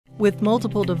With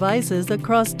multiple devices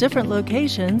across different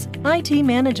locations, IT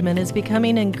management is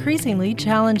becoming increasingly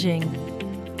challenging.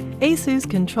 ASUS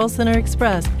Control Center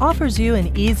Express offers you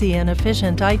an easy and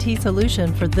efficient IT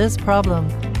solution for this problem.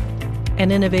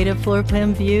 An innovative floor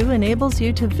plan view enables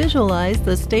you to visualize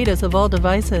the status of all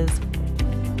devices.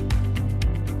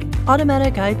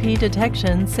 Automatic IP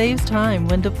detection saves time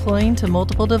when deploying to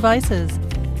multiple devices.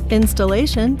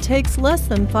 Installation takes less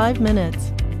than 5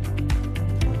 minutes.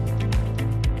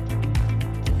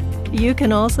 You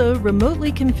can also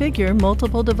remotely configure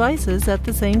multiple devices at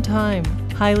the same time,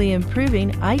 highly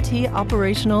improving IT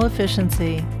operational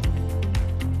efficiency.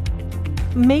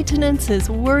 Maintenance is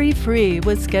worry-free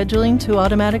with scheduling to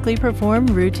automatically perform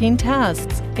routine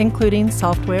tasks, including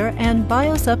software and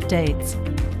BIOS updates.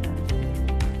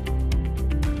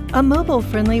 A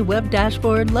mobile-friendly web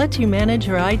dashboard lets you manage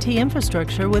your IT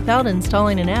infrastructure without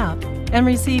installing an app and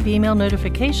receive email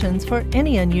notifications for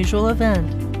any unusual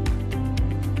event.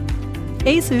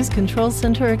 ASUS Control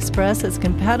Center Express is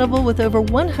compatible with over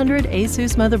 100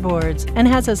 ASUS motherboards and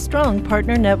has a strong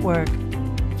partner network.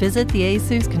 Visit the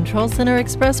ASUS Control Center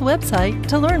Express website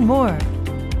to learn more.